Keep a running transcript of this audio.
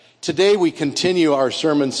Today we continue our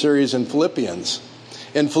sermon series in Philippians.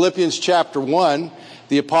 In Philippians chapter 1,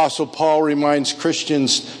 the Apostle Paul reminds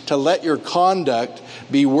Christians to let your conduct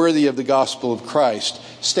be worthy of the gospel of Christ.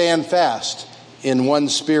 Stand fast in one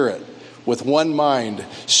spirit, with one mind,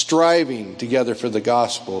 striving together for the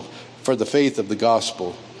gospel, for the faith of the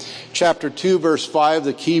gospel. Chapter 2, verse 5,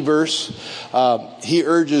 the key verse, he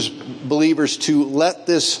urges believers to let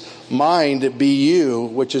this mind be you,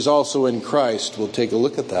 which is also in Christ. We'll take a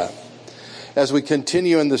look at that. As we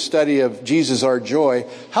continue in the study of Jesus our joy,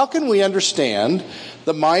 how can we understand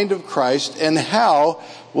the mind of Christ, and how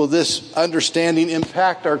will this understanding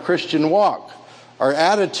impact our Christian walk, our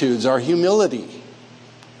attitudes, our humility,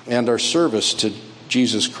 and our service to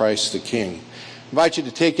Jesus Christ the King? I invite you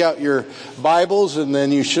to take out your Bibles, and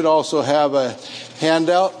then you should also have a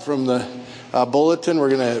handout from the bulletin. We're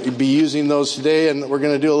going to be using those today, and we're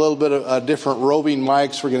going to do a little bit of different roving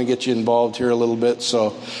mics. We're going to get you involved here a little bit.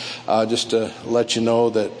 So just to let you know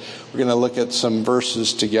that we're going to look at some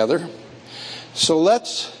verses together. So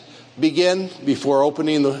let's begin, before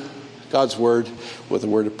opening God's Word, with a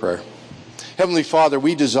word of prayer. Heavenly Father,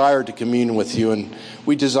 we desire to commune with you, and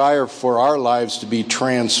we desire for our lives to be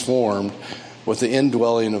transformed with the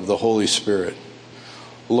indwelling of the Holy Spirit.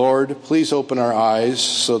 Lord, please open our eyes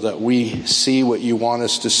so that we see what you want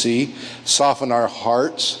us to see. Soften our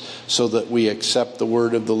hearts so that we accept the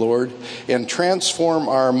word of the Lord. And transform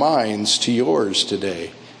our minds to yours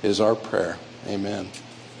today is our prayer. Amen.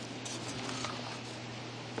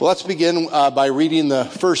 Well, let's begin by reading the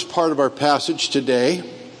first part of our passage today.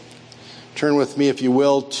 Turn with me, if you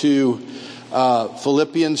will, to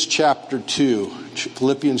Philippians chapter 2.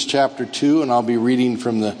 Philippians chapter 2, and I'll be reading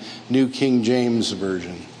from the New King James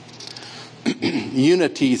Version.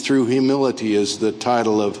 Unity through humility is the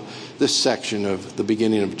title of this section of the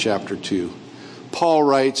beginning of chapter 2. Paul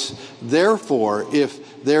writes, "Therefore,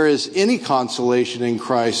 if there is any consolation in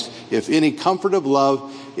Christ, if any comfort of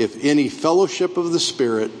love, if any fellowship of the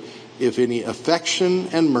Spirit, if any affection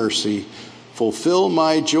and mercy, fulfill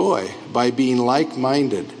my joy by being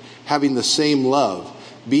like-minded, having the same love,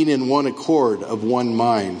 being in one accord of one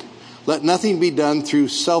mind. Let nothing be done through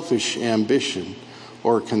selfish ambition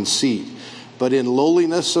or conceit, but in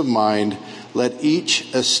lowliness of mind, let each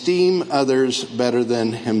esteem others better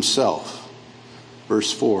than himself."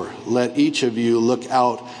 Verse 4, "Let each of you look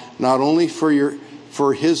out not only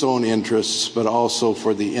for his own interests, but also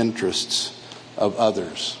for the interests of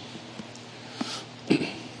others."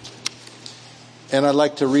 And I'd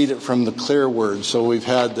like to read it from the clear word. So we've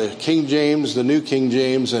had the King James, the New King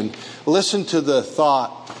James, and listen to the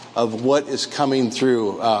thought of what is coming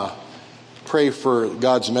through. Pray for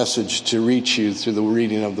God's message to reach you through the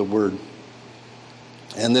reading of the word.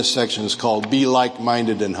 And this section is called "Be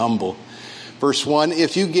Like-Minded and Humble." Verse 1,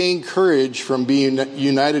 "If you gain courage from being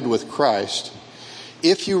united with Christ,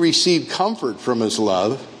 if you receive comfort from his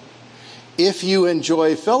love, if you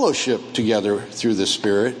enjoy fellowship together through the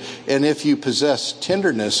Spirit, and if you possess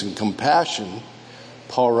tenderness and compassion,"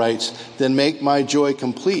 Paul writes, "then make my joy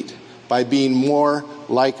complete by being more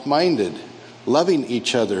like-minded, loving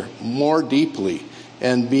each other more deeply,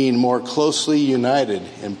 and being more closely united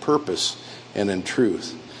in purpose and in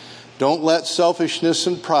truth. Don't let selfishness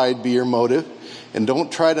and pride be your motive, and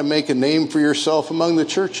don't try to make a name for yourself among the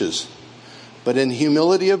churches. But in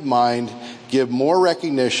humility of mind, give more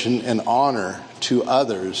recognition and honor to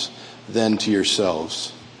others than to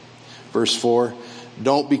yourselves." Verse 4,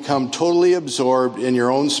 "Don't become totally absorbed in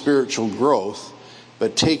your own spiritual growth,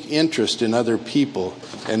 but take interest in other people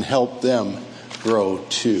and help them grow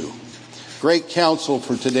too." Great counsel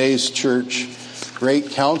for today's church.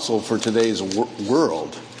 Great counsel for today's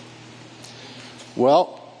world.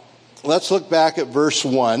 Well, let's look back at verse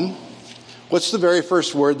 1. What's the very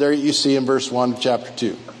first word there you see in verse 1 of chapter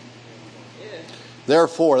 2?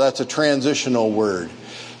 Therefore, that's a transitional word.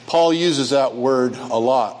 Paul uses that word a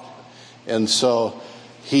lot. And so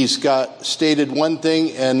he's got stated one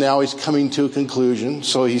thing, and now he's coming to a conclusion.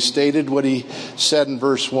 So he stated what he said in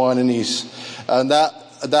verse 1, and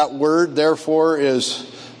that word, therefore, is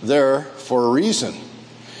there for a reason.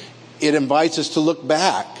 It invites us to look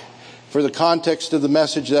back for the context of the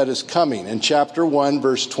message that is coming. In chapter 1,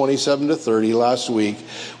 verse 27 to 30, last week,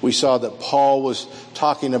 we saw that Paul was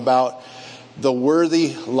talking about the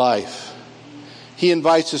worthy life. He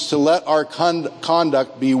invites us to let our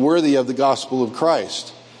conduct be worthy of the gospel of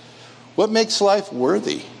Christ. What makes life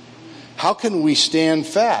worthy? How can we stand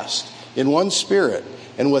fast in one spirit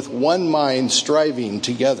and with one mind striving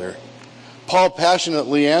together? Paul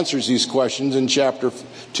passionately answers these questions in chapter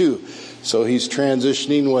 2. So he's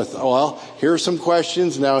transitioning with, well, here are some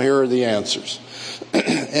questions, now here are the answers.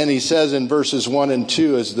 And he says in verses 1 and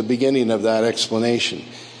 2 as the beginning of that explanation.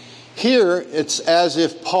 Here, it's as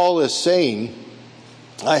if Paul is saying,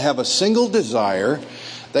 I have a single desire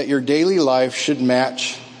that your daily life should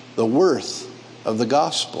match the worth of the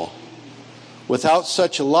gospel. Without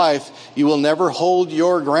such a life, you will never hold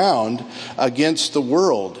your ground against the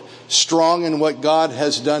world, strong in what God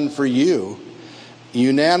has done for you,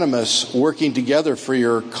 unanimous, working together for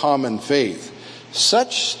your common faith.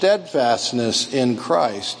 Such steadfastness in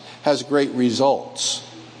Christ has great results.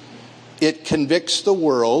 It convicts the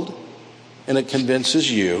world, and it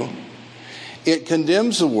convinces you. It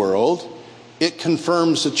condemns the world. It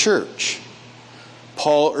confirms the church.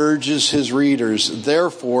 Paul urges his readers,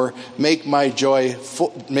 therefore, make my joy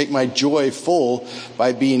full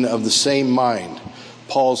by being of the same mind.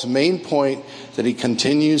 Paul's main point that he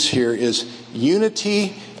continues here is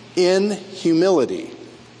unity in humility.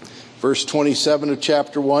 Verse 27 of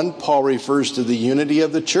chapter 1, Paul refers to the unity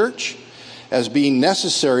of the church as being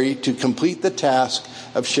necessary to complete the task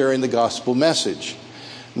of sharing the gospel message.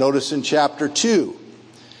 Notice in chapter 2,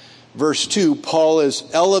 verse 2, Paul is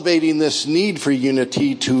elevating this need for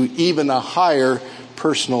unity to even a higher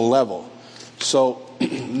personal level. So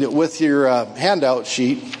with your handout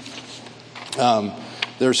sheet,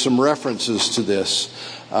 there's some references to this.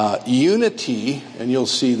 Unity, and you'll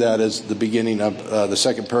see that as the beginning of the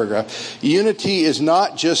second paragraph. Unity is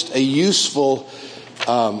not just a useful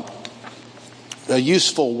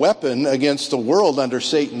weapon against the world under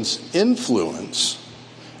Satan's influence.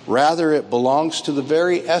 Rather, it belongs to the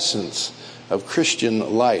very essence of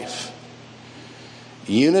Christian life.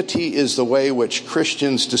 Unity is the way which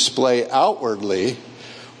Christians display outwardly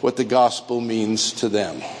what the gospel means to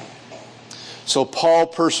them. So Paul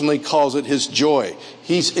personally calls it his joy.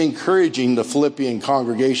 He's encouraging the Philippian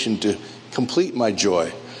congregation to complete my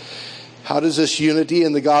joy. How does this unity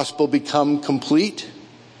in the gospel become complete?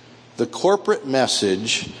 The corporate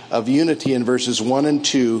message of unity in verses 1 and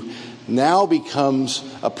 2 now becomes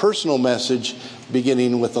a personal message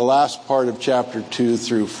beginning with the last part of chapter 2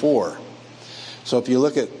 through 4. So if you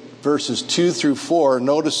look at verses 2 through 4,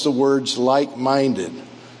 notice the words like-minded,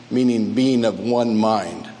 meaning being of one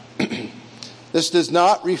mind. This does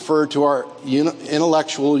not refer to our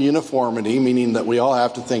intellectual uniformity, meaning that we all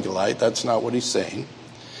have to think alike. That's not what he's saying.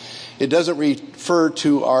 It doesn't refer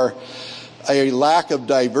to a lack of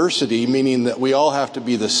diversity, meaning that we all have to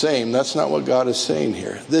be the same. That's not what God is saying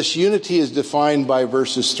here. This unity is defined by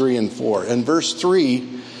verses 3 and 4. In verse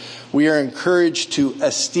 3, we are encouraged to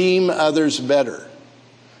esteem others better.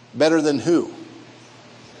 Better than who?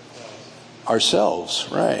 Ourselves,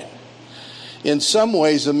 right. In some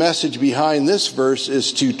ways, the message behind this verse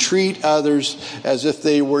is to treat others as if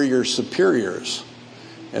they were your superiors.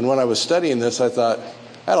 And when I was studying this, I thought,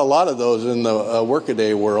 I had a lot of those in the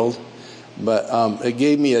workaday world, but it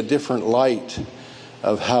gave me a different light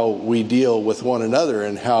of how we deal with one another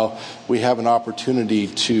and how we have an opportunity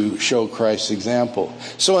to show Christ's example.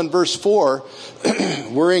 So in verse 4,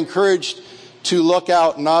 we're encouraged to look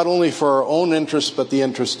out not only for our own interests, but the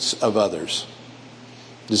interests of others.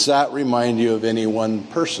 Does that remind you of any one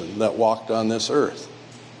person that walked on this earth?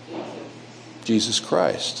 Jesus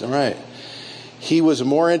Christ, all right. He was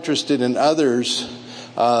more interested in others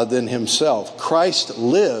than himself. Christ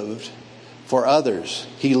lived for others.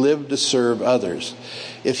 He lived to serve others.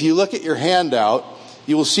 If you look at your handout,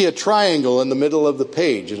 you will see a triangle in the middle of the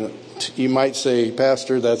page. And you might say,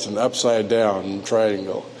 Pastor, that's an upside down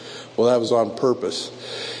triangle. Well, that was on purpose.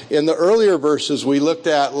 In the earlier verses we looked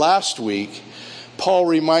at last week, Paul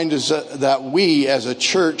reminds us that we as a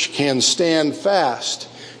church can stand fast,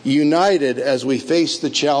 united as we face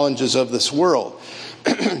the challenges of this world.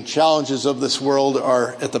 Challenges of this world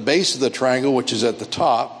are at the base of the triangle, which is at the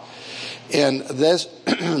top. And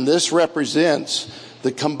this represents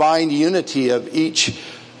the combined unity of each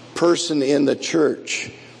person in the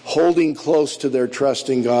church, holding close to their trust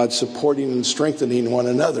in God, supporting and strengthening one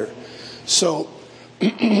another. So,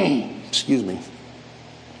 excuse me.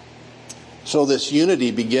 So this unity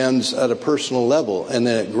begins at a personal level, and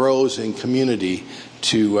then it grows in community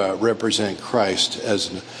to represent Christ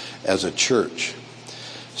as a church.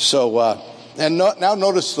 So, now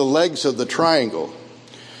notice the legs of the triangle.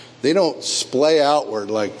 They don't splay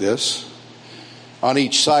outward like this on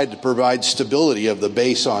each side to provide stability of the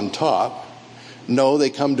base on top. No, they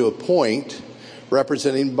come to a point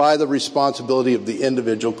representing by the responsibility of the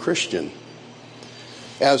individual Christian.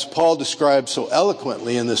 As Paul describes so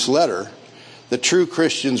eloquently in this letter, the true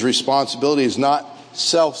Christian's responsibility is not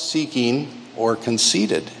self-seeking or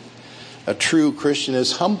conceited. A true Christian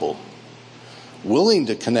is humble, willing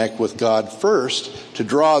to connect with God first, to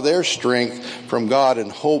draw their strength from God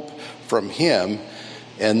and hope from Him,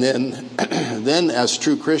 And then as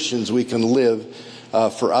true Christians, we can live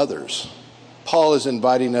for others. Paul is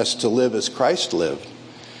inviting us to live as Christ lived.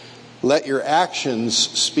 Let your actions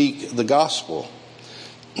speak the gospel.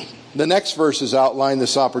 The next verses outline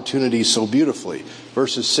this opportunity so beautifully.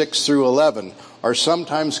 Verses 6 through 11 are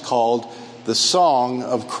sometimes called the song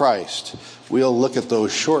of Christ. We'll look at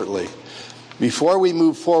those shortly. Before we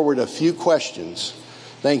move forward, a few questions.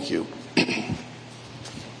 Thank you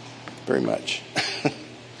very much.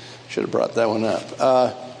 Should have brought that one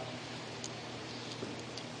up.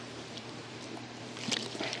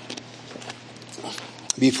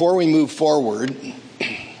 Before we move forward,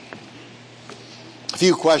 a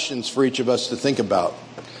few questions for each of us to think about,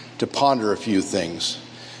 to ponder a few things.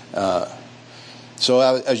 So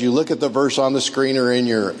as you look at the verse on the screen or in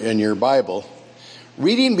your Bible,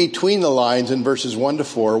 reading between the lines in verses 1 to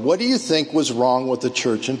 4, what do you think was wrong with the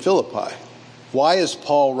church in Philippi? Why is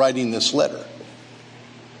Paul writing this letter?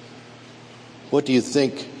 What do you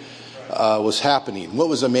think was happening? What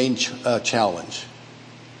was the main challenge?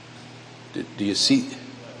 Do you see?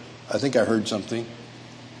 I think I heard something.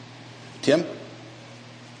 Tim?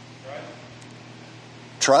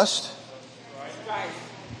 Trust?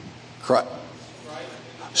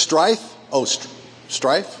 Strife? Oh,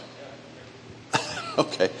 strife?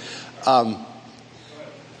 Okay.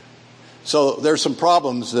 So there's some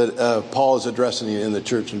problems that Paul is addressing in the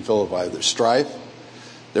church in Philippi. There's strife.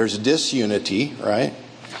 There's disunity, right?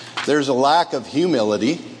 There's a lack of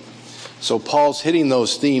humility. So Paul's hitting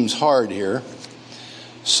those themes hard here.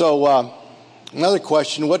 So another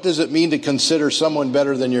question, what does it mean to consider someone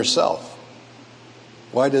better than yourself?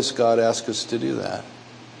 Why does God ask us to do that?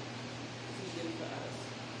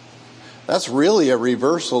 That's really a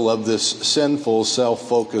reversal of this sinful,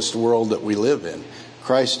 self-focused world that we live in.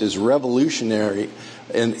 Christ is revolutionary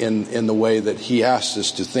in the way that he asks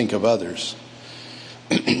us to think of others.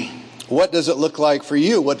 What does it look like for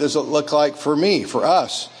you? What does it look like for me, for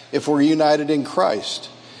us, if we're united in Christ?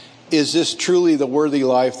 Is this truly the worthy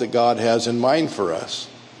life that God has in mind for us?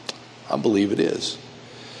 I believe it is.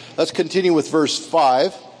 Let's continue with verse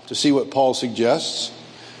 5 to see what Paul suggests.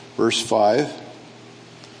 Verse 5.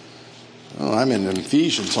 Oh, I'm in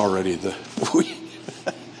Ephesians already. The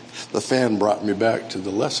fan brought me back to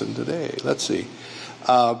the lesson today. Let's see.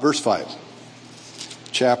 Verse 5.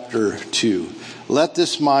 Chapter 2. Let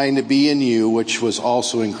this mind be in you, which was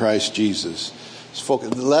also in Christ Jesus.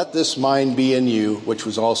 Let this mind be in you, which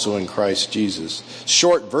was also in Christ Jesus.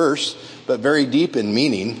 Short verse, but very deep in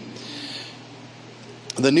meaning.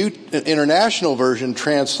 The New International Version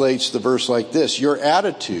translates the verse like this. Your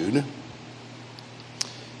attitude,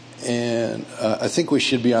 and I think we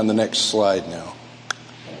should be on the next slide now.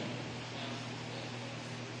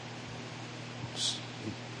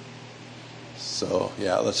 So,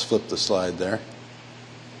 yeah, let's flip the slide there.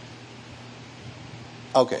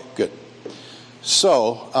 Okay, good.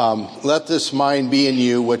 So, let this mind be in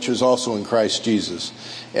you, which is also in Christ Jesus.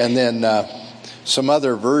 And then some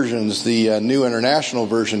other versions, the New International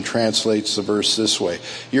Version translates the verse this way.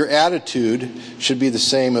 Your attitude should be the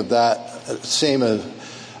same of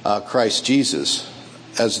Christ Jesus,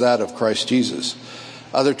 as that of Christ Jesus.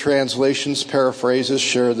 Other translations, paraphrases,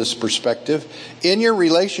 share this perspective. In your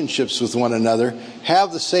relationships with one another,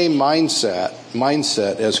 have the same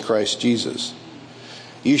mindset as Christ Jesus.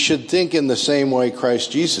 You should think in the same way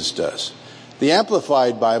Christ Jesus does. The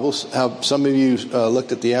Amplified Bible, some of you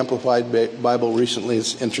looked at the Amplified Bible recently,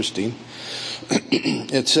 it's interesting.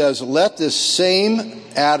 It says, let this same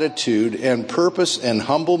attitude and purpose and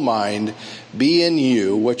humble mind be in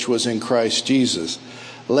you, which was in Christ Jesus.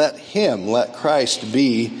 Let Christ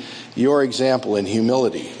be your example in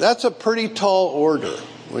humility. That's a pretty tall order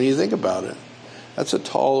when you think about it. That's a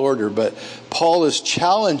tall order, but Paul is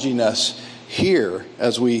challenging us here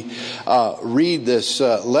as we read this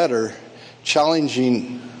letter,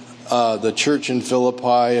 challenging the church in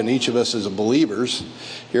Philippi and each of us as believers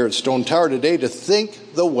here at Stone Tower today to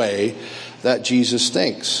think the way that Jesus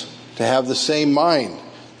thinks, to have the same mind,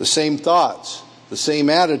 the same thoughts, the same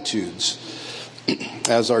attitudes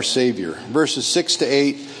as our Savior. Verses 6 to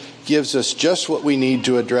 8 gives us just what we need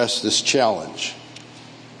to address this challenge.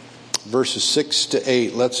 Verses 6 to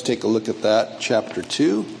 8, let's take a look at that, chapter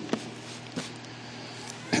 2.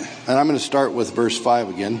 And I'm going to start with verse 5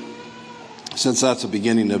 again, since that's the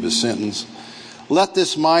beginning of his sentence. Let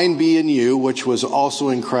this mind be in you, which was also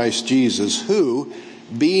in Christ Jesus, who,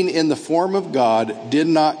 being in the form of God, did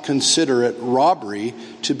not consider it robbery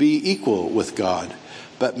to be equal with God,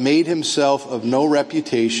 but made himself of no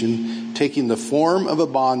reputation, taking the form of a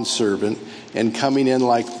bondservant and coming in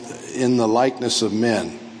the likeness of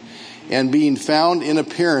men. And being found in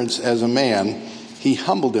appearance as a man, he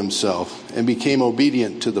humbled himself and became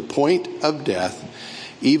obedient to the point of death,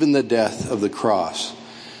 even the death of the cross.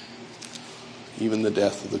 Even the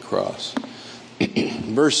death of the cross.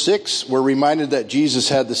 Verse 6, we're reminded that Jesus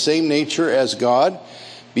had the same nature as God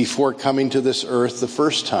before coming to this earth the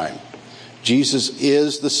first time. Jesus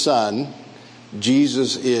is the Son.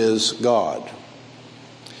 Jesus is God.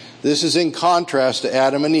 This is in contrast to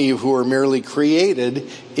Adam and Eve, who were merely created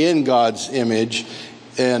in God's image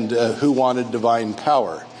and who wanted divine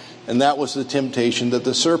power. And that was the temptation that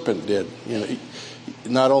the serpent did.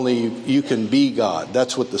 Not only you can be God.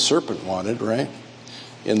 That's what the serpent wanted, right?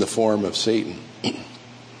 In the form of Satan.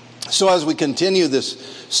 So as we continue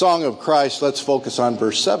this song of Christ, let's focus on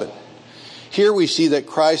verse 7. Here we see that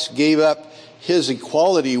Christ gave up his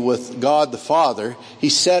equality with God the Father. He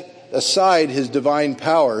set aside his divine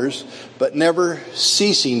powers, but never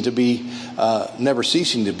ceasing to be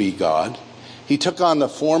God. He took on the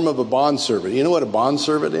form of a bondservant. You know what a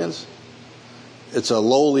bondservant is? It's a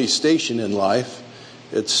lowly station in life.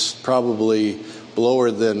 It's probably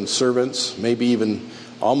lower than servants, maybe even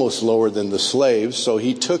almost lower than the slaves. So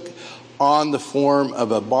he took on the form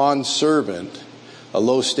of a bondservant, a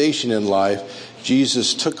low station in life.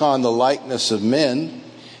 Jesus took on the likeness of men.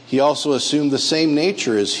 He also assumed the same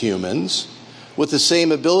nature as humans, with the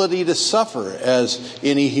same ability to suffer as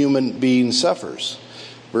any human being suffers.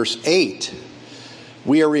 Verse 8,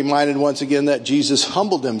 we are reminded once again that Jesus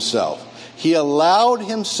humbled himself. He allowed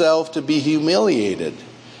himself to be humiliated.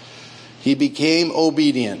 He became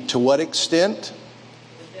obedient. To what extent?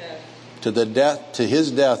 To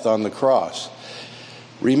his death on the cross.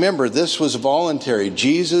 Remember, this was voluntary.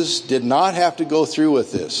 Jesus did not have to go through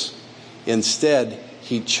with this. Instead,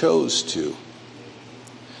 he chose to.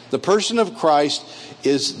 The person of Christ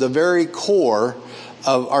is the very core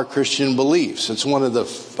of our Christian beliefs. It's one of the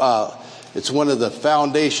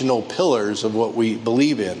foundational pillars of what we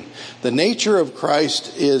believe in. The nature of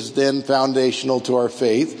Christ is then foundational to our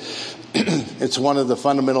faith. It's one of the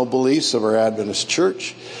fundamental beliefs of our Adventist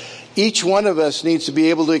church. Each one of us needs to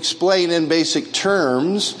be able to explain in basic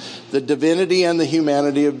terms the divinity and the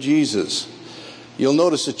humanity of Jesus. You'll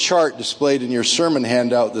notice a chart displayed in your sermon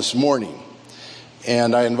handout this morning.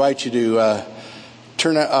 And I invite you to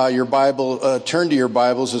turn to your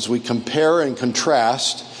Bibles as we compare and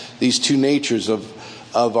contrast these two natures of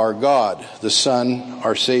our God, the Son,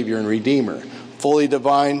 our Savior and Redeemer. Fully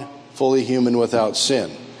divine, fully human, without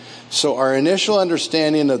sin. So our initial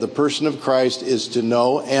understanding of the person of Christ is to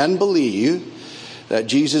know and believe that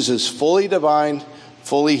Jesus is fully divine,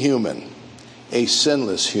 fully human, a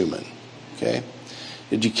sinless human. Okay?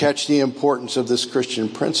 Did you catch the importance of this Christian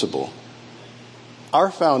principle? Our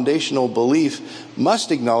foundational belief must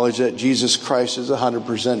acknowledge that Jesus Christ is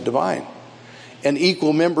 100% divine, an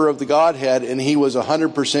equal member of the Godhead, and he was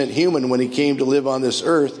 100% human when he came to live on this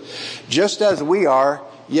earth, just as we are,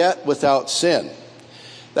 yet without sin.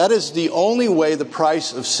 That is the only way the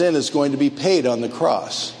price of sin is going to be paid on the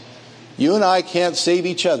cross. You and I can't save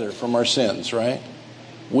each other from our sins, right?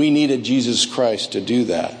 We needed Jesus Christ to do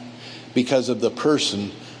that because of the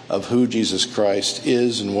person of who Jesus Christ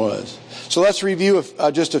is and was. So let's review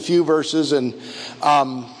just a few verses, and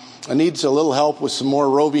I need a little help with some more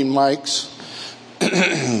roving mics.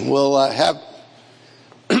 We'll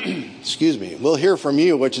hear from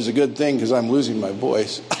you, which is a good thing because I'm losing my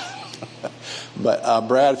voice. But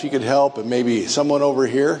Brad, if you could help, and maybe someone over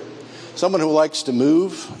here, someone who likes to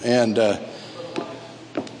move and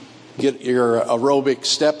get your aerobic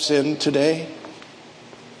steps in today.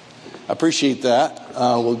 I appreciate that.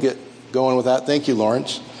 We'll get going with that. Thank you,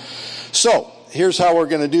 Lawrence. So here's how we're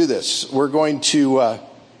going to do this. We're going to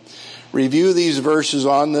review these verses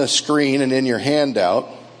on the screen and in your handout.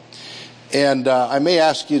 And I may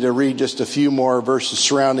ask you to read just a few more verses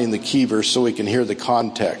surrounding the key verse so we can hear the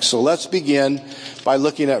context. So let's begin by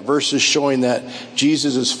looking at verses showing that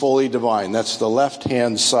Jesus is fully divine. That's the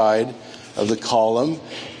left-hand side of the column.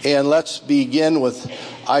 And let's begin with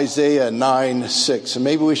Isaiah 9:6. And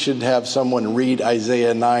maybe we should have someone read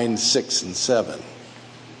Isaiah 9:6 and 7.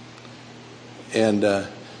 And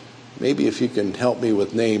maybe if you can help me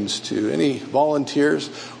with names too. Any volunteers?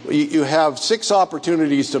 You have 6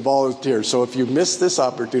 opportunities to volunteer. So if you miss this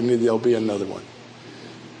opportunity, there'll be another one.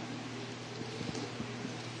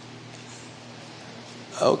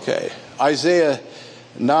 Okay. Isaiah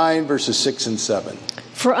 9 verses 6 and 7.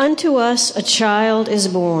 For unto us a child is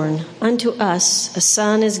born, unto us a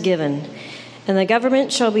son is given, and the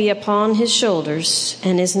government shall be upon his shoulders,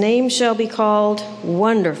 and his name shall be called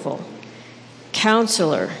Wonderful,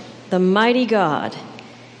 Counselor, the Mighty God,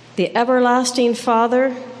 the Everlasting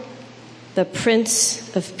Father, the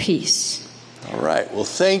Prince of Peace. All right. Well,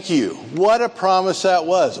 thank you. What a promise that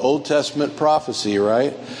was. Old Testament prophecy,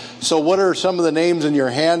 right? So what are some of the names in your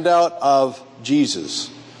handout of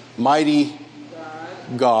Jesus? Mighty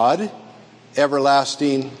God,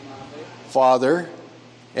 everlasting Father,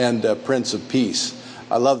 and Prince of Peace.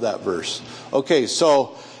 I love that verse. Okay,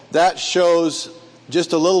 so that shows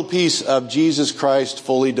just a little piece of Jesus Christ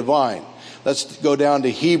fully divine. Let's go down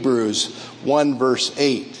to Hebrews 1 verse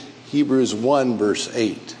 8. Hebrews 1 verse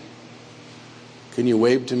 8. Can you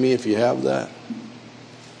wave to me if you have that?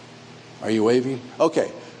 Are you waving?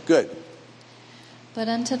 Okay, good. But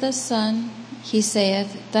unto the Son he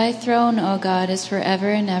saith, Thy throne, O God, is forever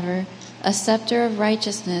and ever. A scepter of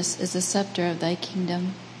righteousness is the scepter of thy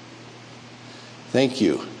kingdom. Thank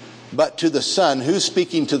you. But to the Son, who's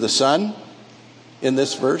speaking to the Son in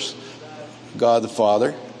this verse? God the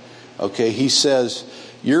Father. Okay, he says,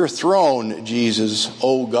 your throne, Jesus,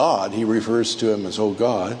 O God, he refers to him as O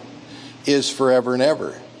God, is forever and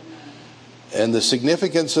ever. And the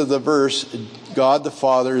significance of the verse, God the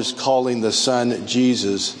Father is calling the Son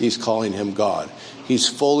Jesus. He's calling him God. He's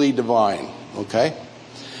fully divine. Okay?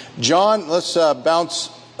 John, let's bounce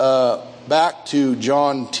back to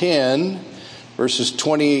John 10, verses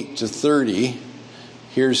 28 to 30.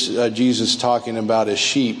 Here's Jesus talking about his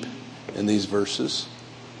sheep in these verses.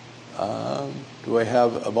 Do I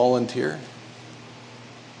have a volunteer?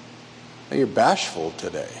 Oh, you're bashful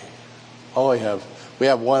today. Oh, we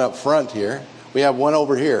have one up front here. We have one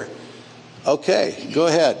over here. Okay, go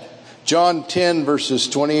ahead. John 10, verses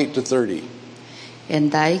 28 to 30.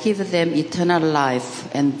 And I give them eternal life,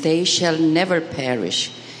 and they shall never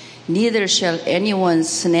perish. Neither shall anyone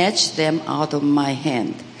snatch them out of my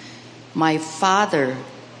hand. My Father,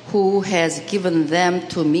 who has given them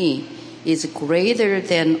to me, is greater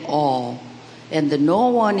than all, and no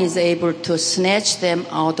one is able to snatch them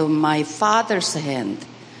out of my Father's hand.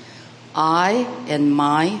 I and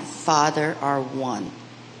my Father are one.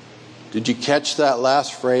 Did you catch that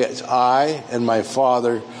last phrase? I and my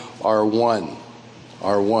Father are one.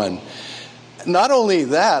 Are one. Not only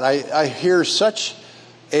that, I hear such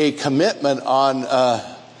a commitment on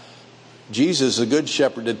Jesus, the Good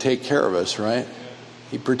Shepherd, to take care of us, right?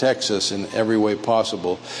 He protects us in every way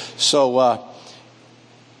possible. So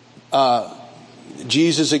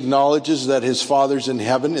Jesus acknowledges that his Father's in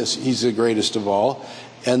heaven. He's the greatest of all.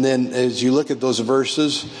 And then as you look at those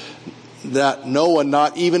verses, that no one,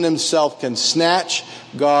 not even himself, can snatch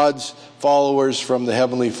God's followers from the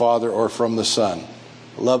Heavenly Father or from the Son.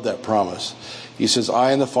 I love that promise. He says,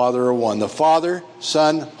 I and the Father are one. The Father,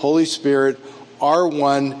 Son, Holy Spirit are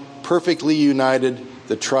one, perfectly united,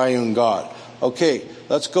 the triune God. Okay,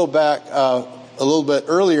 let's go back a little bit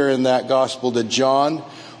earlier in that gospel to John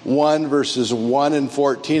 1 verses 1 and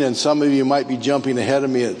 14. And some of you might be jumping ahead of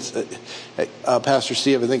me. Pastor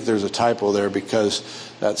Steve, I think there's a typo there because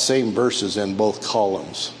that same verse is in both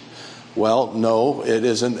columns. Well, no, it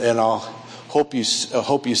isn't. And I'll hope you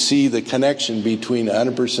see the connection between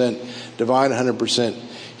 100% divine, 100%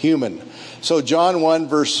 human. So John 1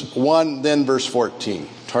 verse 1, then verse 14.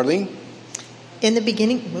 Tarlene? In the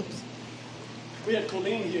beginning, whoops. We had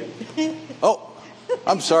Colleen here. Oh,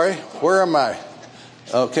 I'm sorry. Where am I?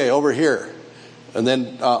 Okay, over here. And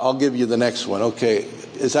then I'll give you the next one. Okay,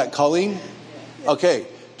 is that Colleen? Okay,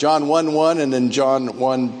 John 1:1 and then John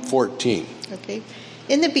 1:14. Okay.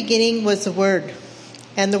 In the beginning was the Word,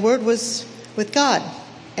 and the Word was with God,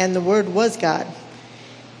 and the Word was God.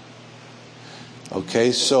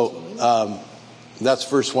 Okay, so that's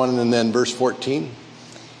verse 1 and then verse 14.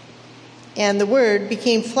 And the Word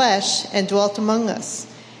became flesh and dwelt among us,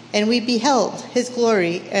 and we beheld his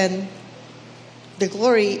glory, and the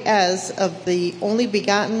glory as of the only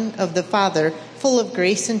begotten of the Father, full of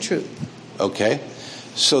grace and truth. Okay,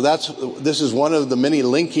 so this is one of the many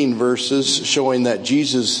linking verses showing that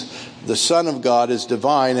Jesus, the Son of God, is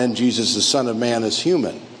divine and Jesus, the Son of Man, is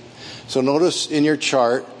human. So notice in your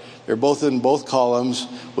chart, they're both in both columns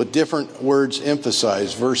with different words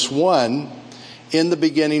emphasized. Verse 1, in the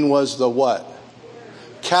beginning was the what?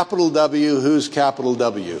 Capital W. Who's capital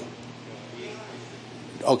W?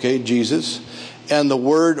 Okay, Jesus. And the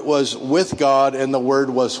Word was with God, and the Word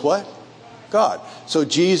was what? God. So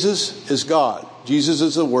Jesus is God. Jesus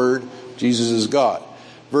is the Word. Jesus is God.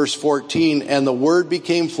 Verse 14, and the Word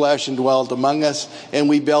became flesh and dwelt among us, and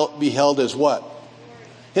we beheld his what?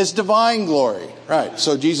 His divine glory. Right.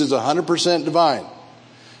 So Jesus is 100% divine.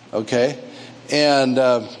 Okay. And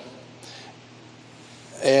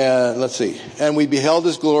let's see. And we beheld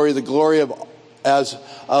his glory, the glory as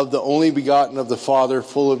of the only begotten of the Father,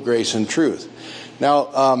 full of grace and truth.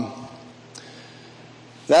 Now,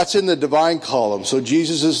 that's in the divine column. So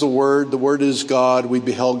Jesus is the Word is God, we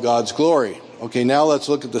beheld God's glory. Okay, now let's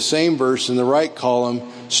look at the same verse in the right column,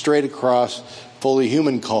 straight across, fully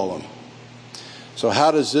human column. So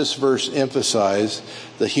how does this verse emphasize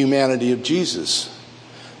the humanity of Jesus?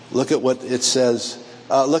 Look at what it says.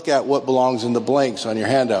 Look at what belongs in the blanks on your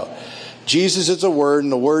handout. Jesus is a Word,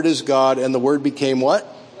 and the Word is God, and the Word became what?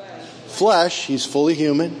 Flesh. He's fully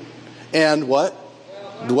human. And what?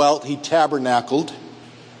 Dwelt. He tabernacled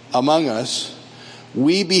among us.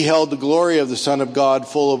 We beheld the glory of the Son of God,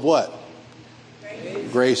 full of what?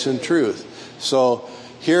 Grace and truth. So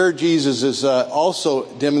here Jesus is also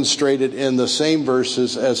demonstrated in the same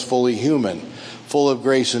verses as fully human. Full of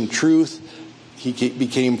grace and truth. He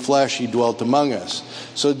became flesh. He dwelt among us.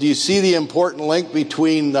 So do you see the important link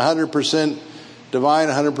between the 100% divine,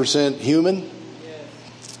 100% human?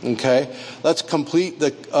 Okay. Let's complete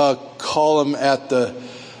the column at the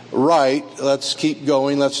right. Let's keep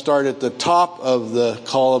going. Let's start at the top of the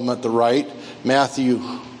column at the right. Matthew.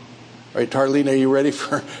 Right, Tarlene, are you ready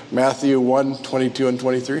for Matthew 1, 22 and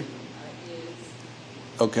 23?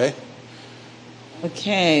 Okay.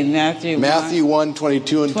 Okay, Matthew 1,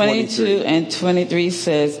 22 and 23. 22 and 23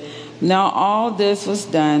 says, Now all this was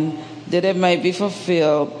done, that it might be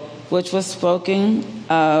fulfilled, which was spoken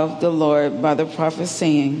of the Lord by the prophet,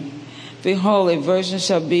 saying, Behold, a virgin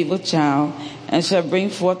shall be with child, and shall bring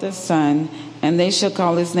forth a son, and they shall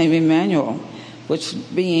call his name Emmanuel, which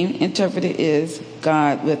being interpreted is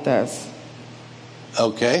God with us.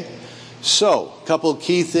 Okay. So, a couple of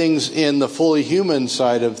key things in the fully human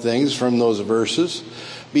side of things from those verses.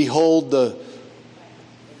 Behold the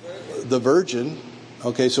virgin.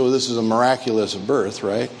 Okay, so this is a miraculous birth,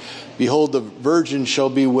 right? Behold, the virgin shall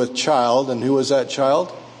be with child. And who is that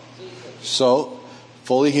child? So,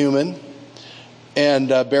 fully human. And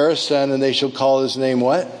bear a son, and they shall call his name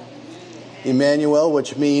what? Emmanuel,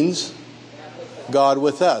 which means God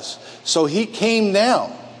with us. So he came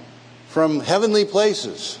down from heavenly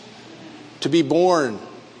places to be born,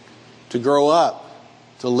 to grow up,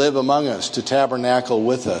 to live among us, to tabernacle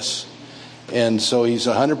with us. And so he's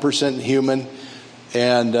 100% human.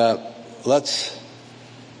 And let's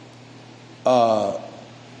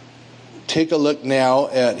take a look now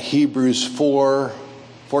at Hebrews 4,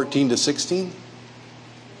 14 to 16.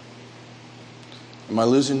 Am I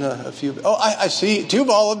losing a few? Oh, I see 2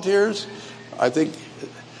 volunteers. I think,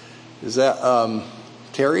 is that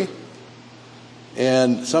Terry?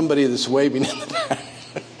 And somebody that's waving in the back.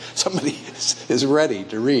 Somebody is ready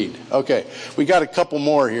to read. Okay, we got a couple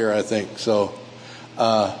more here, I think. So,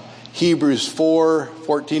 Hebrews 4,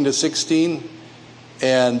 14 to 16.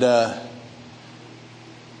 And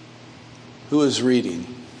who is reading?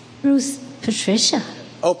 Patricia.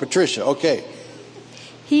 Oh, Patricia, okay.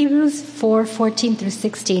 Hebrews 4, 14 through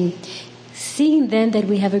 16. Seeing then that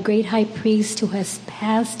we have a great high priest who has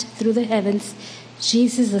passed through the heavens,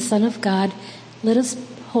 Jesus, the Son of God, let us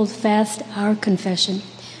hold fast our confession.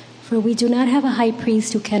 For we do not have a high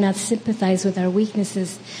priest who cannot sympathize with our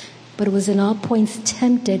weaknesses, but was in all points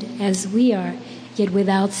tempted as we are, yet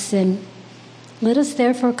without sin. Let us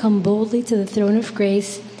therefore come boldly to the throne of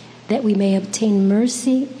grace, that we may obtain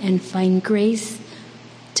mercy and find grace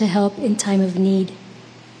to help in time of need.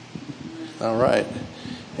 All right.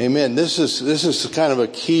 Amen. This is kind of a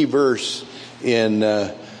key verse in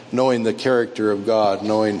knowing the character of God,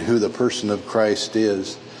 knowing who the person of Christ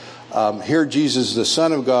is. Here Jesus, the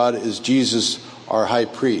Son of God, is Jesus, our high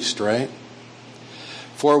priest, right?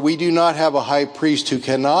 For we do not have a high priest who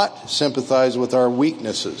cannot sympathize with our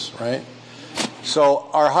weaknesses, right? So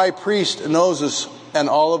our high priest knows us and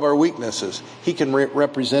all of our weaknesses. He can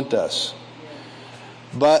represent us.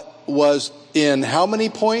 But was in how many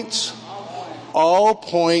points? All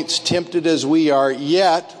points tempted as we are,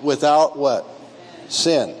 yet without what?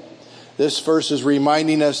 Sin. This verse is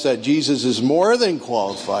reminding us that Jesus is more than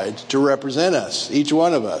qualified to represent us, each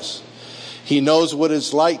one of us. He knows what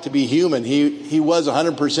it's like to be human. He was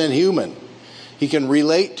 100% human. He can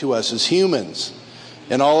relate to us as humans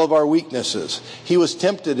in all of our weaknesses. He was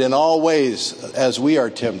tempted in all ways as we are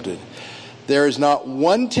tempted. There is not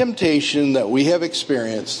one temptation that we have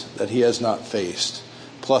experienced that he has not faced,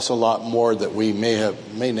 plus a lot more that we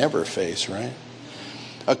may never face, right?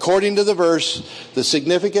 According to the verse, the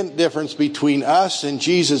significant difference between us and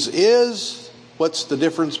Jesus is, what's the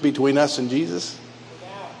difference between us and Jesus?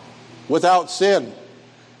 Without sin.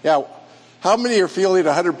 Yeah. How many are feeling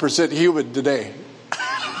 100% human today?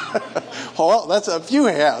 Well, that's a few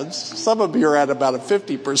hands. Some of you are at about a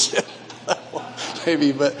 50%.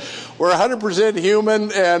 Maybe, but we're 100%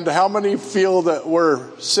 human, and how many feel that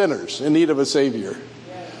we're sinners in need of a Savior?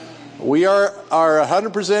 We are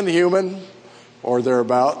 100% human, or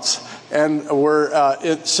thereabouts, and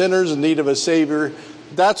we're sinners in need of a Savior.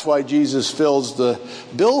 that's why Jesus fills the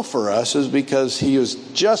bill for us, is because he was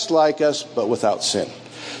just like us, but without sin.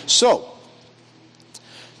 So,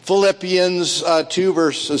 Philippians 2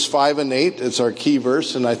 verses 5 and 8, it's our key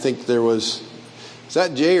verse, and I think is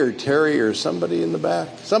that Jay or Terry or somebody in the back?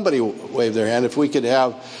 Somebody wave their hand. If we could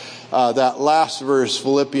have that last verse,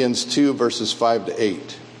 Philippians 2 verses 5 to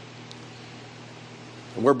 8.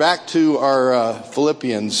 We're back to our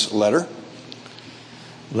Philippians letter.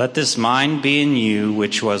 Let this mind be in you,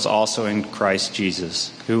 which was also in Christ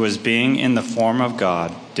Jesus, who was being in the form of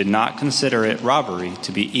God, did not consider it robbery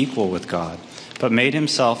to be equal with God, but made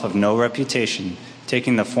himself of no reputation,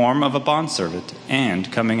 taking the form of a bondservant, and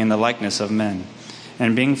coming in the likeness of men.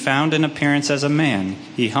 And being found in appearance as a man,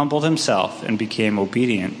 he humbled himself and became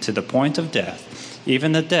obedient to the point of death,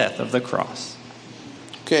 even the death of the cross.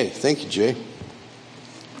 Okay, thank you, Jay.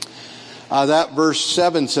 That verse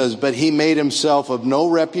 7 says, but he made himself of no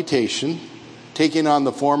reputation, taking on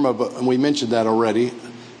the form of, and we mentioned that already,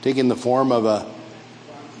 taking the form of a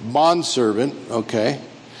bondservant, okay,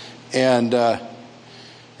 and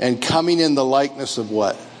coming in the likeness of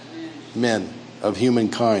what? Men, of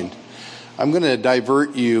humankind. I'm going to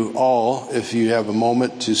divert you all, if you have a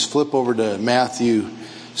moment, to flip over to Matthew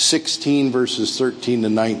 16 verses 13 to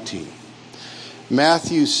 19.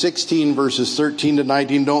 Matthew 16 verses 13 to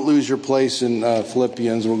 19. Don't lose your place in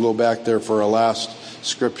Philippians. We'll go back there for our last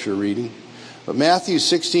scripture reading. But Matthew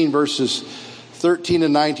 16 verses 13 to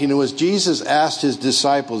 19. It was Jesus asked his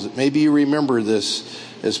disciples. Maybe you remember this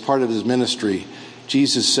as part of his ministry.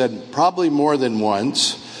 Jesus said probably more than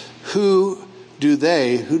once, who do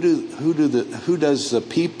the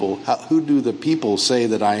people say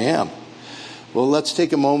that I am? Well, let's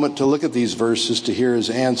take a moment to look at these verses to hear his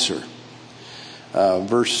answer.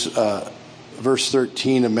 Verse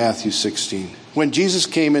 13 of Matthew 16. When Jesus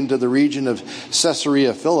came into the region of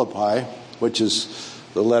Caesarea Philippi, which is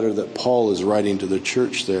the letter that Paul is writing to the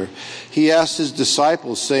church there, he asked his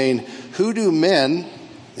disciples, saying, who do men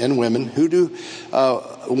and women,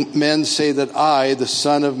 men say that I, the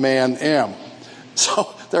Son of Man, am?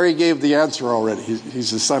 So there he gave the answer already.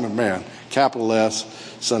 He's the Son of Man, capital S,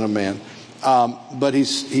 Son of Man. But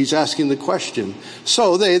he's asking the question.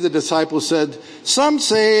 So they, the disciples, said, some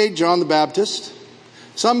say John the Baptist,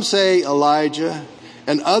 some say Elijah,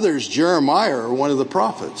 and others Jeremiah or one of the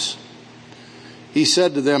prophets. He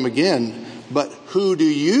said to them again, but who do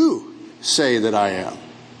you say that I am?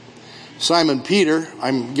 Simon Peter,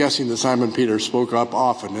 I'm guessing that Simon Peter spoke up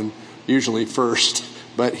often and usually first,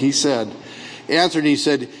 but he said,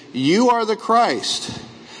 you are the Christ,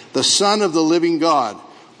 the Son of the living God.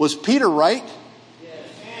 Was Peter right? Yes.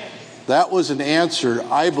 That was an answer,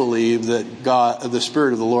 I believe, that the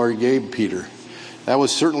Spirit of the Lord gave Peter. That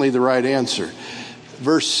was certainly the right answer.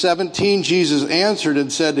 Verse 17, Jesus answered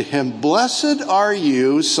and said to him, blessed are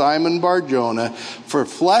you, Simon Bar-Jonah, for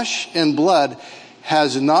flesh and blood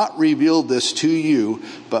has not revealed this to you,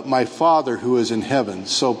 but my Father who is in heaven.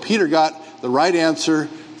 So Peter got the right answer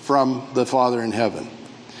from the Father in heaven.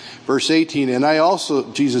 Verse 18,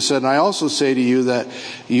 Jesus said, and I also say to you that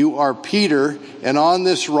you are Peter, and on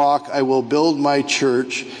this rock I will build my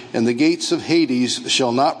church, and the gates of Hades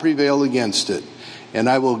shall not prevail against it. And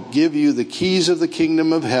I will give you the keys of the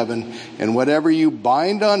kingdom of heaven, and whatever you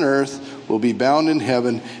bind on earth will be bound in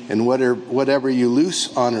heaven, and whatever you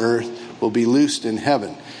loose on earth will be loosed in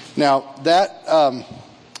heaven. Now, that,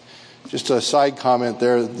 just a side comment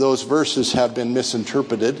there, those verses have been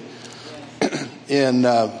misinterpreted in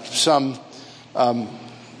some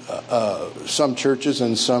churches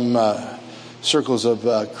and some circles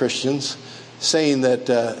of Christians, saying that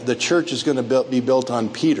the church is going to be built on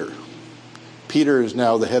Peter. Peter is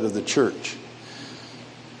now the head of the church.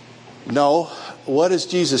 No, what is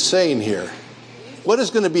Jesus saying here? What is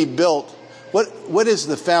going to be built? What is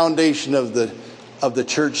the foundation of the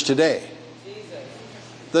church today?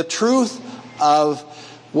 The truth of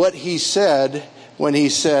what he said when he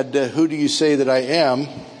said, who do you say that I am?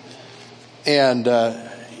 And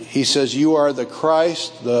he says, you are the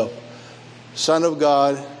Christ, the Son of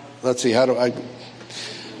God. Let's see,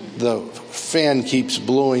 the fan keeps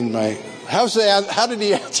blowing my... How did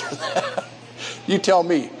he answer that? You tell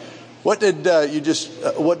me. What did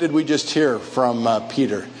we just hear from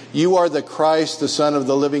Peter? You are the Christ, the Son of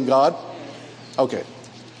the living God? Okay.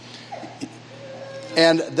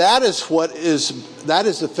 And that is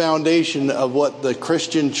the foundation of what the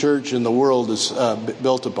Christian church in the world is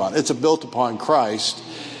built upon. It's built upon Christ,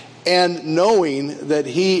 and knowing that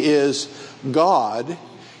he is God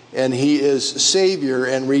and he is Savior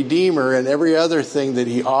and Redeemer and every other thing that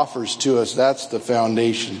he offers to us. That's the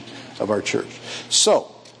foundation of our church.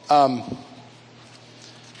 So,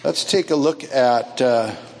 Let's take a look at,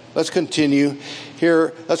 let's continue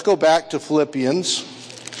here. Let's go back to Philippians.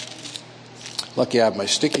 Lucky I have my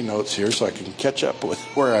sticky notes here so I can catch up with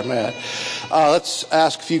where I'm at. Let's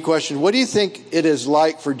ask a few questions. What do you think it is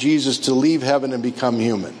like for Jesus to leave heaven and become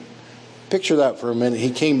human? Picture that for a minute. He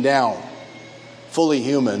came down, fully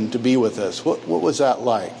human, to be with us. What was that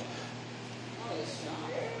like?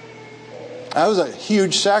 That was a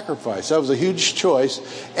huge sacrifice. That was a huge choice.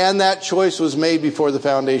 And that choice was made before the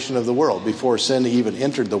foundation of the world. Before sin even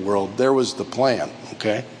entered the world, there was the plan.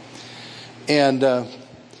 Okay? And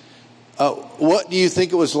what do you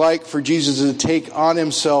think it was like for Jesus to take on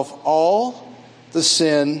himself all the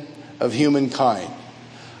sin of humankind?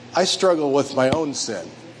 I struggle with my own sin.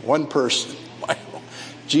 One person.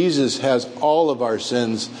 Jesus has all of our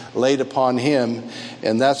sins laid upon him,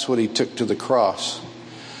 and that's what he took to the cross.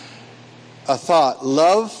 A thought: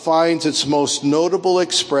 love finds its most notable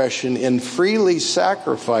expression in freely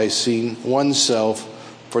sacrificing oneself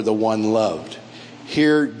for the one loved.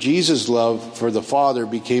 Here, Jesus' love for the Father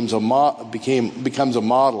becomes a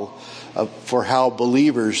model for how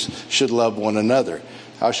believers should love one another.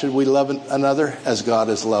 How should we love another? As God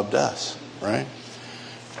has loved us, right?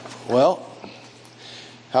 Well,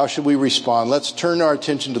 how should we respond? Let's turn our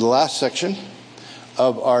attention to the last section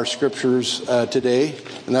of our scriptures today,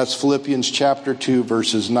 and that's Philippians chapter 2,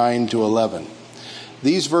 verses 9 to 11.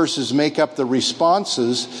 These verses make up the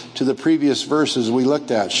responses to the previous verses we looked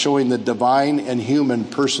at, showing the divine and human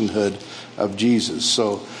personhood of Jesus.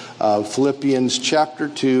 So, Philippians chapter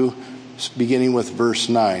 2, beginning with verse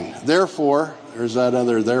 9. Therefore, there's that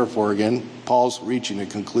other therefore again. Paul's reaching a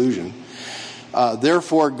conclusion.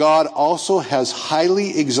 Therefore, God also has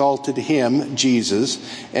highly exalted him, Jesus,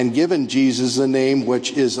 and given Jesus the name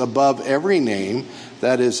which is above every name,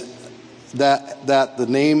 that is, that the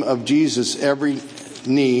name of Jesus every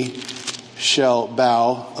knee shall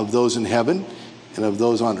bow, of those in heaven, and of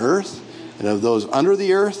those on earth, and of those under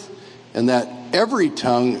the earth, and that every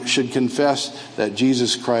tongue should confess that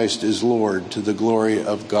Jesus Christ is Lord, to the glory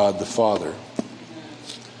of God the Father.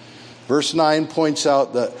 Verse 9 points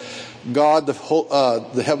out that God,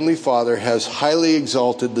 the Heavenly Father, has highly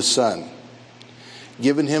exalted the Son,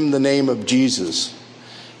 given him the name of Jesus.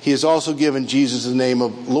 He has also given Jesus the name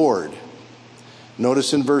of Lord.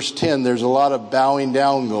 Notice in verse 10, there's a lot of bowing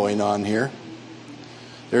down going on here.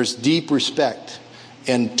 There's deep respect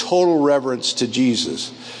and total reverence to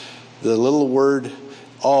Jesus. The little word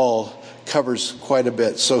all covers quite a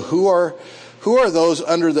bit. So who are those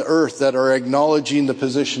under the earth that are acknowledging the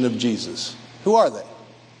position of Jesus? Who are they?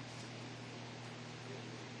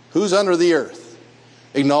 Who's under the earth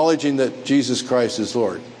acknowledging that Jesus Christ is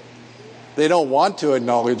Lord? They don't want to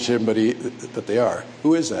acknowledge him, but they are.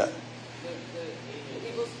 Who is that?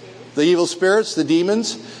 The evil spirits, the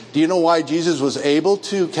demons. Do you know why Jesus was able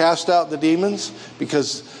to cast out the demons?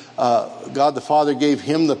 Because God the Father gave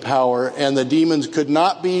him the power, and the demons could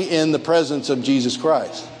not be in the presence of Jesus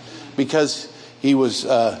Christ because he was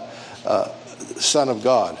Son of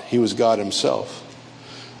God. He was God himself.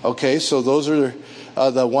 Okay, so those are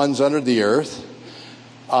the ones under the earth.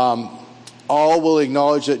 All will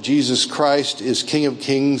acknowledge that Jesus Christ is King of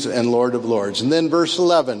Kings and Lord of Lords. And then verse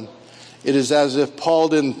 11, it is as if Paul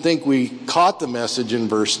didn't think we caught the message in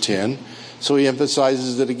verse 10. So he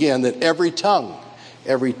emphasizes it again, that every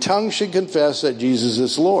tongue should confess that Jesus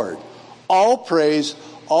is Lord. All praise,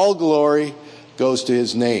 all glory goes to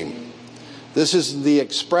his name. This is the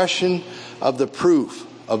expression of the proof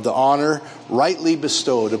of the honor rightly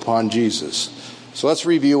bestowed upon Jesus. So let's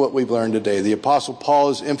review what we've learned today. The Apostle Paul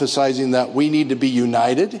is emphasizing that we need to be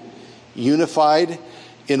united, unified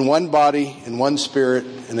in one body, in one spirit,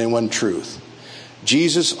 and in one truth.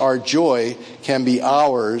 Jesus, our joy, can be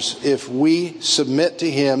ours if we submit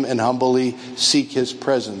to him and humbly seek his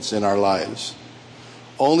presence in our lives.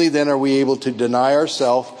 Only then are we able to deny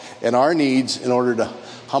ourselves and our needs in order to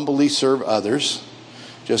humbly serve others,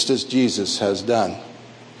 just as Jesus has done.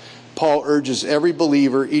 Paul urges every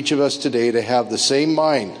believer, each of us today, to have the same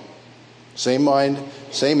mind, same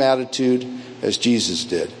attitude as Jesus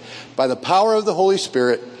did. By the power of the Holy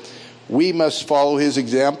Spirit, we must follow his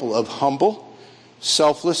example of humble,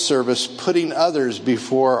 selfless service, putting others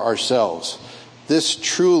before ourselves. This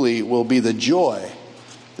truly will be the joy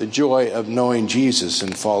of knowing Jesus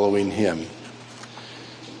and following him.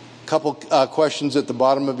 A couple questions at the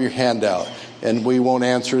bottom of your handout, and we won't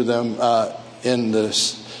answer them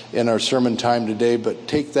in our sermon time today, but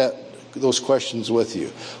take those questions with you.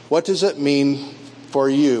 What does it mean for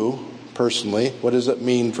you personally? What does it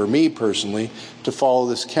mean for me personally to follow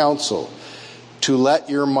this counsel? To let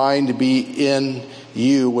your mind be in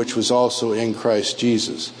you, which was also in Christ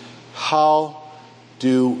Jesus. How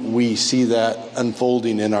do we see that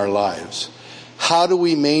unfolding in our lives? How do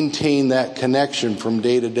we maintain that connection from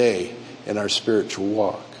day to day in our spiritual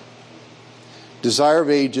walk? Desire of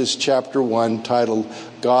Ages, chapter 1, titled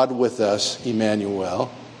God with Us,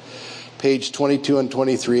 Emmanuel. Page 22 and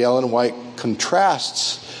 23, Ellen White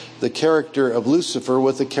contrasts the character of Lucifer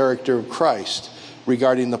with the character of Christ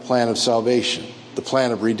regarding the plan of salvation, the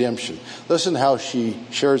plan of redemption. Listen how she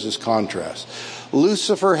shares this contrast.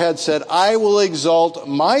 Lucifer had said, I will exalt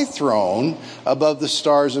my throne above the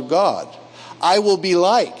stars of God. I will be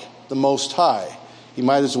like the Most High. He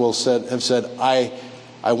might as well have said, I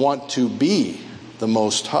want to be the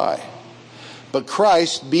Most High. But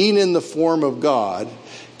Christ, being in the form of God,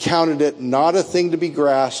 counted it not a thing to be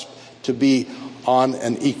grasped to be on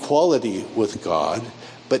an equality with God,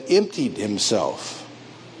 but emptied himself,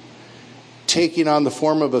 taking on the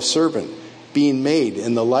form of a servant, being made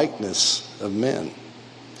in the likeness of men.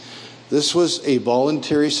 This was a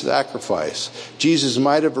voluntary sacrifice. Jesus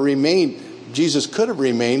could have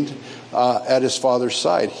remained at his Father's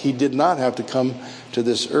side. He did not have to come to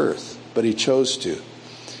this earth, but he chose to.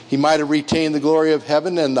 He might have retained the glory of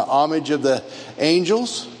heaven and the homage of the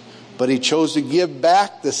angels, but he chose to give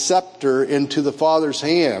back the scepter into the Father's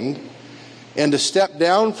hand and to step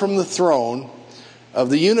down from the throne of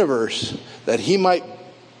the universe that he might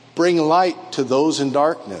bring light to those in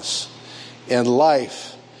darkness and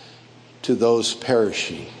life to those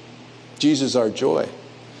perishing. Jesus, our joy.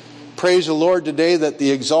 Praise the Lord today that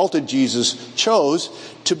the exalted Jesus chose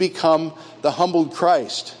to become the humbled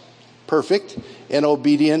Christ, perfect and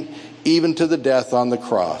obedient even to the death on the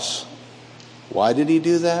cross. Why did he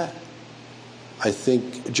do that? I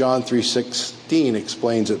think John 3:16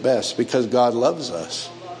 explains it best. Because God loves us.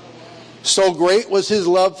 So great was his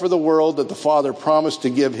love for the world that the Father promised to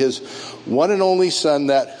give his one and only Son,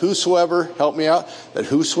 that whosoever, help me out, that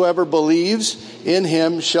whosoever believes in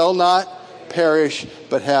him shall not perish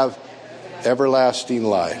but have everlasting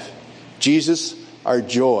life. Jesus, our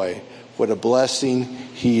joy, what a blessing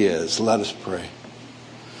he is. Let us pray.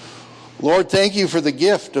 Lord, thank you for the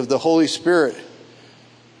gift of the Holy Spirit,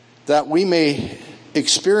 that we may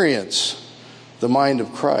experience the mind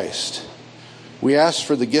of Christ. We ask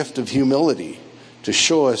for the gift of humility to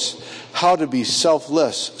show us how to be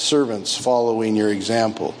selfless servants following your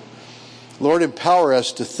example. Lord, empower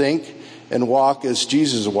us to think and walk as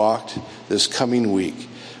Jesus walked this coming week.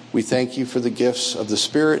 We thank you for the gifts of the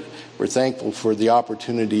Spirit. We're thankful for the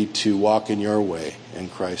opportunity to walk in your way. In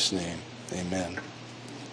Christ's name, amen.